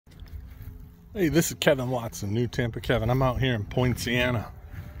Hey, this is Kevin Watson, New Tampa Kevin. I'm out here in Poinciana.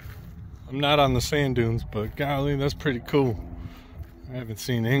 I'm not on the sand dunes, but golly, that's pretty cool. I haven't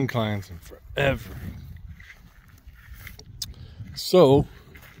seen inclines in forever. So,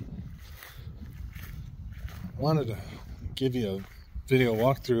 I wanted to give you a video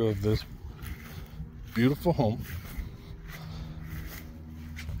walkthrough of this beautiful home.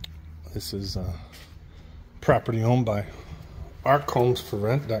 This is a property owned by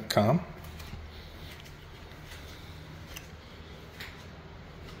archhomesforrent.com.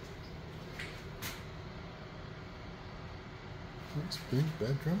 Nice big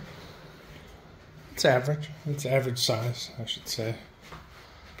bedroom. It's average. It's average size, I should say.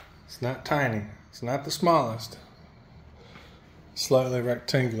 It's not tiny. It's not the smallest. Slightly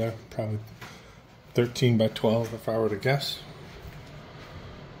rectangular, probably 13 by 12 if I were to guess.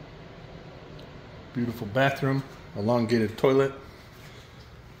 Beautiful bathroom, elongated toilet.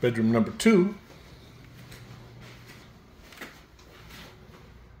 Bedroom number 2.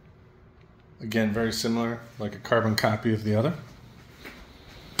 Again, very similar, like a carbon copy of the other.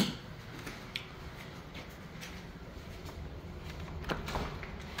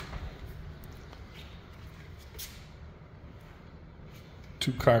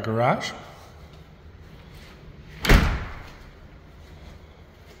 Two-car garage.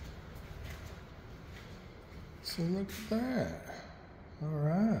 So look at that. All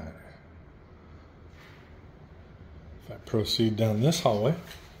right. If I proceed down this hallway,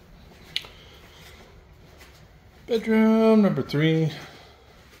 bedroom number 3.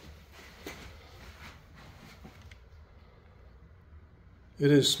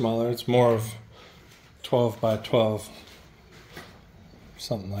 It is smaller. It's more of 12 by 12.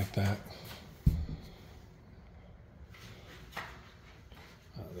 Something like that.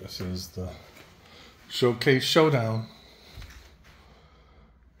 This is the Showcase Showdown.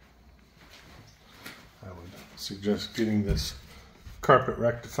 I would suggest getting this carpet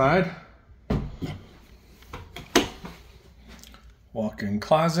rectified. Walk-in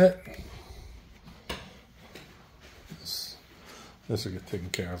closet. This will get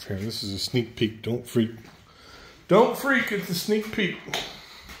taken care of here. This is a sneak peek. Don't freak. Don't freak, it's a sneak peek.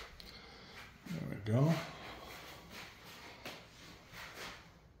 There we go.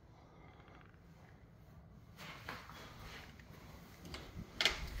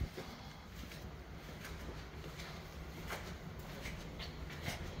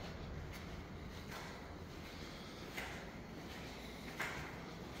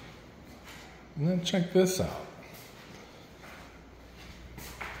 And then check this out.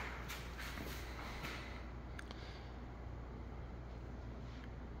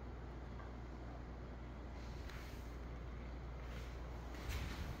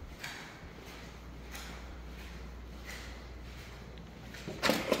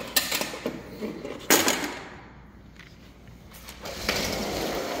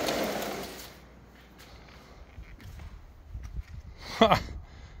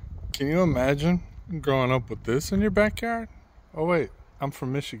 Can you imagine growing up with this in your backyard? Oh wait, I'm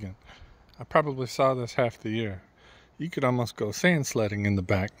from Michigan. I probably saw this half the year. You could almost go sand sledding in the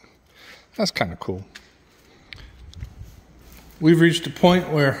back. That's kind of cool. We've reached a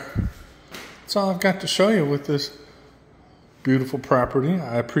point where that's all I've got to show you with this beautiful property.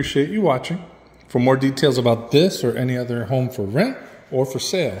 I appreciate you watching. For more details about this or any other home for rent or for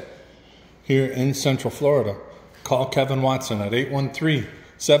sale here in Central Florida, call Kevin Watson at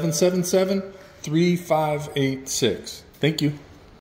 813-777-3586. Thank you.